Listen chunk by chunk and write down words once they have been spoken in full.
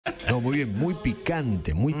No, muy bien, muy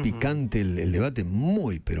picante el debate,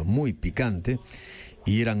 muy, pero muy picante.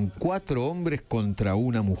 Y eran 4 hombres contra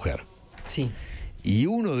una mujer. Sí. Y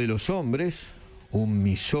uno de los hombres, un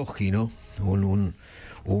misógino,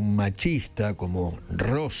 un machista como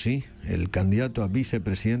Rossi, el candidato a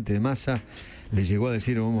vicepresidente de Massa, le llegó a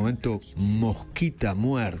decir en un momento, mosquita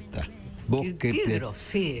muerta. Vos Qué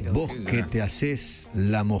grosero. Vos que te haces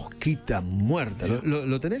la mosquita muerta.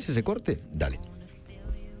 ¿Lo tenés ese corte? Dale.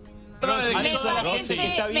 Me parece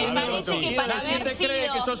que para haber sido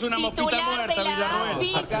titular de la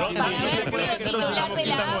AFI,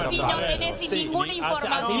 no tenés ninguna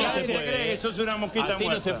información. Así se cree que sos una mosquita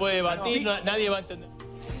muerta. No se puede debatir, nadie va a entender.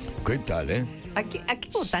 ¿Qué tal, ¿A qué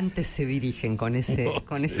votantes se dirigen con ese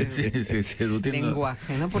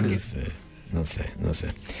lenguaje? ¿No? Porque... No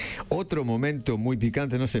sé. Otro momento muy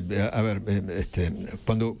picante, no sé, a ver,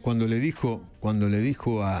 cuando le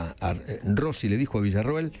dijo a Rossi, le dijo a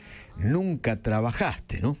Villarruel, nunca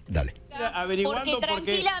trabajaste, ¿no? Dale. Porque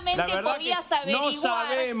tranquilamente podías averiguar no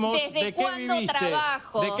sabemos desde cuándo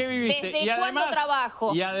trabajo. ¿De qué viviste? Desde cuándo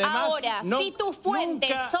trabajo. Ahora, si tus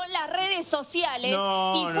fuentes son las redes sociales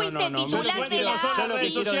y fuiste titular de la AFI,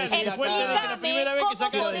 explícame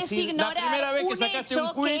cómo podés ignorar un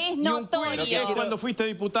hecho que es notorio. Cuando fuiste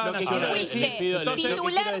diputada nacional. Fuiste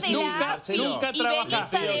titular de la AFI y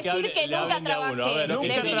venís a decir que nunca trabajé.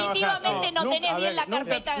 Definitivamente no tenés bien la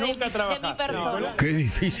carpeta de mi persona. Qué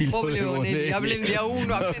difícil. Bonelli, hablen de a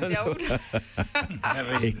uno.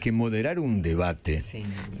 Es que moderar un debate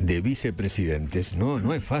de vicepresidentes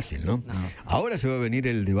no es fácil, ¿no? Ahora se va a venir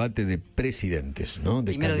el debate de presidentes, ¿no?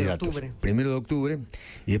 De candidatos. Primero de octubre.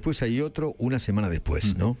 Y después hay otro una semana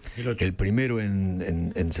después, ¿no? El primero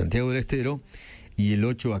en Santiago del Estero y el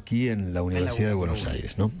 8 aquí en la Universidad de Buenos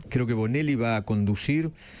Aires, ¿no? Creo que Bonelli va a conducir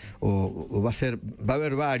o va a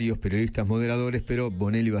haber varios periodistas moderadores, pero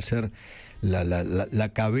Bonelli va a ser la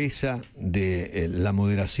cabeza de la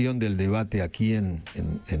moderación del debate aquí en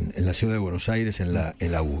la ciudad de Buenos Aires, en la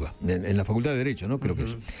UBA, en la Facultad de Derecho, ¿no? Creo que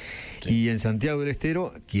es. Sí. Y en Santiago del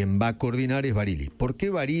Estero, quien va a coordinar es Barili. ¿Por qué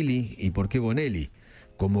Barili y por qué Bonelli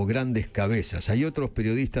como grandes cabezas? Hay otros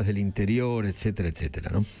periodistas del interior, etcétera, etcétera,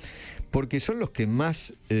 ¿no? Porque son los que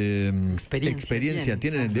más experiencia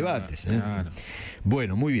tienen en debates. Claro.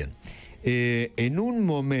 Bueno, muy bien. En un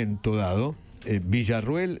momento dado,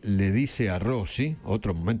 Villarruel le dice a Rossi,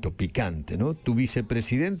 otro momento picante, ¿no? Tu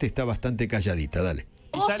vicepresidente está bastante calladita, dale.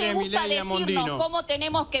 ¿Vos te gusta decirnos cómo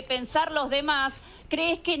tenemos que pensar los demás?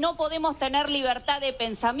 ¿Crees que no podemos tener libertad de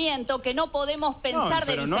pensamiento, que no podemos pensar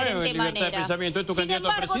de diferente manera? Sin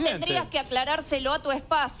embargo, tendrías que aclarárselo a tu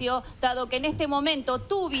espacio, dado que en este momento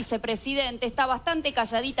tu vicepresidente está bastante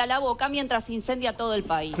calladita la boca mientras incendia todo el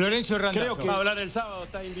país. Florencio Randazzo. Creo que va a hablar el sábado,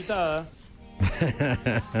 está invitada.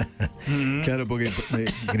 Claro, porque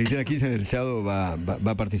Cristina Kirchner el sábado va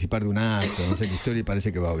a participar de un acto, no sé qué historia, y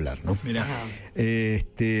parece que va a hablar, ¿no? Mirá.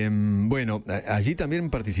 Bueno, allí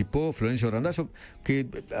también participó Florencio Randazzo, que,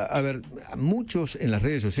 a ver, muchos en las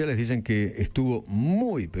redes sociales dicen que estuvo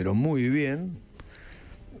muy, pero muy bien,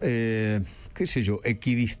 qué sé yo,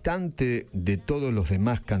 equidistante de todos los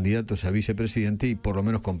demás candidatos a vicepresidente y por lo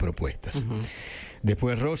menos con propuestas.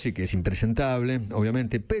 Después Rossi, que es impresentable,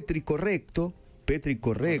 obviamente. Petri correcto.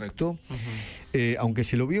 Aunque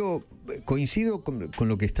se lo vio, coincido con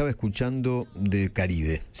lo que estaba escuchando de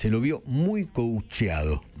Caride, se lo vio muy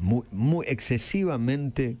coacheado, muy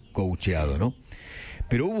excesivamente coacheado, ¿no?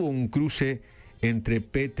 Pero hubo un cruce entre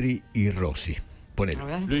Petri y Rossi. Ponelo.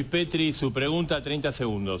 Luis Petri, su pregunta, 30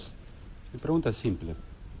 segundos. Mi pregunta es simple.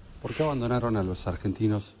 ¿Por qué abandonaron a los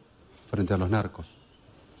argentinos frente a los narcos?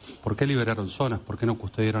 ¿Por qué liberaron zonas? ¿Por qué no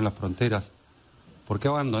custodiaron las fronteras? ¿Por qué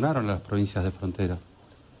abandonaron las provincias de frontera?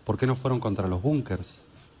 ¿Por qué no fueron contra los búnkers?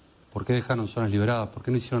 ¿Por qué dejaron zonas liberadas? ¿Por qué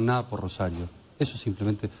no hicieron nada por Rosario? Eso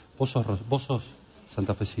simplemente, vos sos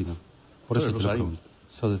santafesino. Por eso te lo pregunto.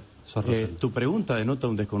 Tu pregunta denota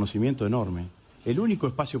un desconocimiento enorme. El único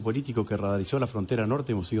espacio político que radarizó la frontera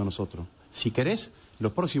norte hemos sido nosotros. Si querés,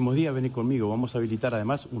 los próximos días vení conmigo. Vamos a habilitar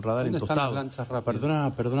además un radar en Tostado.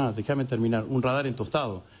 Perdona, déjame terminar. Un radar en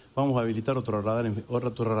Tostado. Vamos a habilitar otro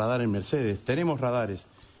radar en Mercedes. Tenemos radares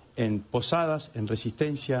en Posadas, en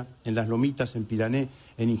Resistencia, en Las Lomitas, en Pirané,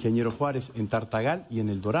 en Ingeniero Juárez, en Tartagal y en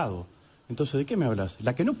El Dorado. Entonces, ¿de qué me hablas?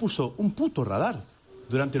 La que no puso un puto radar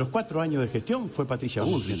durante los 4 años de gestión fue Patricia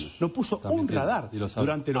Bullrich. No puso un radar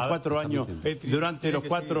durante los 4 años, durante los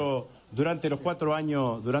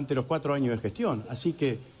 4 años de gestión. Así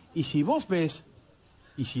que, y si vos ves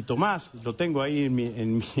Y si tomás, lo tengo ahí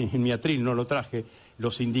en mi atril, no lo traje,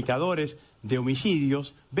 los indicadores de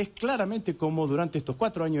homicidios, ves claramente cómo durante estos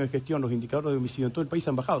 4 años de gestión los indicadores de homicidio en todo el país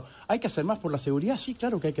han bajado. ¿Hay que hacer más por la seguridad? Sí,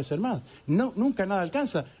 claro que hay que hacer más. No, nunca nada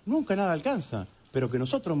alcanza, pero que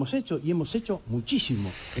nosotros hemos hecho, y hemos hecho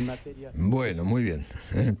muchísimo en materia... Bueno, muy bien.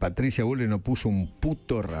 Patricia Bullrich no puso un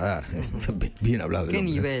puto radar. Bien hablado. Qué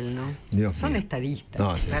nivel, ¿no? Dios Son mío. Estadistas,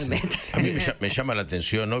 no, realmente. Sí. A mí me llama la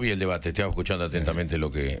atención, no vi el debate, estaba escuchando atentamente lo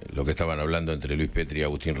que estaban hablando entre Luis Petri y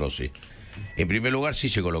Agustín Rossi. En primer lugar, sí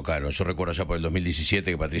se colocaron. Yo recuerdo ya por el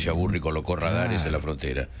 2017 que Patricia Bullrich colocó radares en la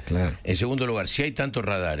frontera. Claro. En segundo lugar, si hay tantos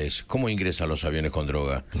radares, ¿cómo ingresan los aviones con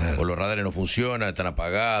droga? Claro. O los radares no funcionan, están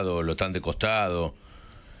apagados, lo están de costado.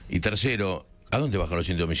 Y tercero, ¿a dónde bajan los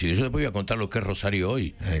índices de homicidio? Yo después voy a contar lo que es Rosario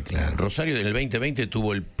hoy. Claro. Rosario en el 2020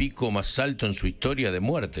 tuvo el pico más alto en su historia de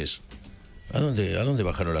muertes. ¿A dónde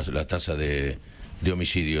bajaron las tasas de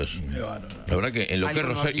homicidios? La verdad que en lo que es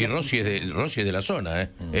Rosario, y Rossi es de la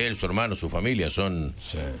zona, él, su hermano, su familia son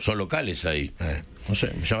locales ahí. No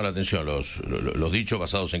sé, me llama la atención los dichos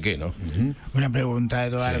basados en qué, ¿no? Una pregunta,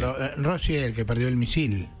 Eduardo. Sí. Rossi es el que perdió el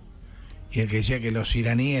misil y el que decía que los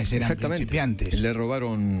iraníes eran principiantes. Le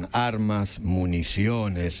robaron armas,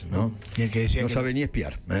 municiones, ¿no? Y el que decía no sabe ni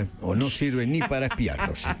espiar, o no sirve ni para espiar,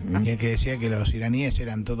 Rossi. Y el que decía que los iraníes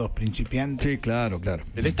eran todos principiantes. Sí, claro.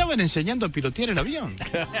 Le estaban enseñando a pilotear el avión.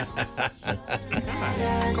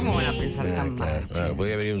 ¿Cómo van a pensar tan mal? Claro,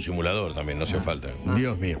 podía venir un simulador también, no hace falta.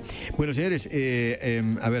 Dios mío. Bueno, señores,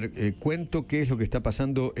 a ver, cuento qué es lo que está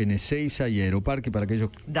pasando en Ezeiza y Aeroparque para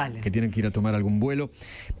aquellos que tienen que ir a tomar algún vuelo.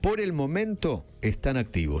 Por el momento están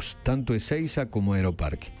activos, tanto Ezeiza como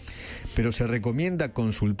Aeroparque. Pero se recomienda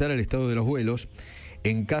consultar el estado de los vuelos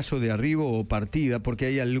en caso de arribo o partida, porque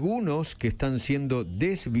hay algunos que están siendo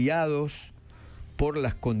desviados por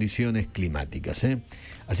las condiciones climáticas.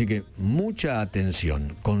 Así que mucha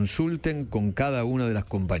atención, consulten con cada una de las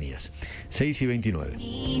compañías. 6:29.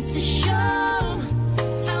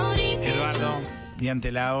 Eduardo, y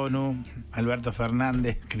ante la ONU, Alberto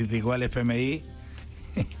Fernández criticó al FMI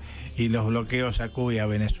y los bloqueos a Cuba y a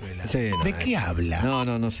Venezuela. Sí, ¿De qué habla?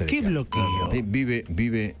 No sé. ¿Qué bloqueo?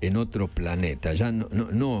 Vive en otro planeta, ya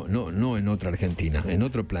no en otra Argentina, en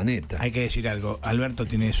otro planeta. Hay que decir algo, Alberto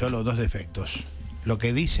tiene solo 2 defectos: lo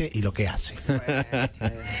que dice y lo que hace.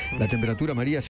 La temperatura, María,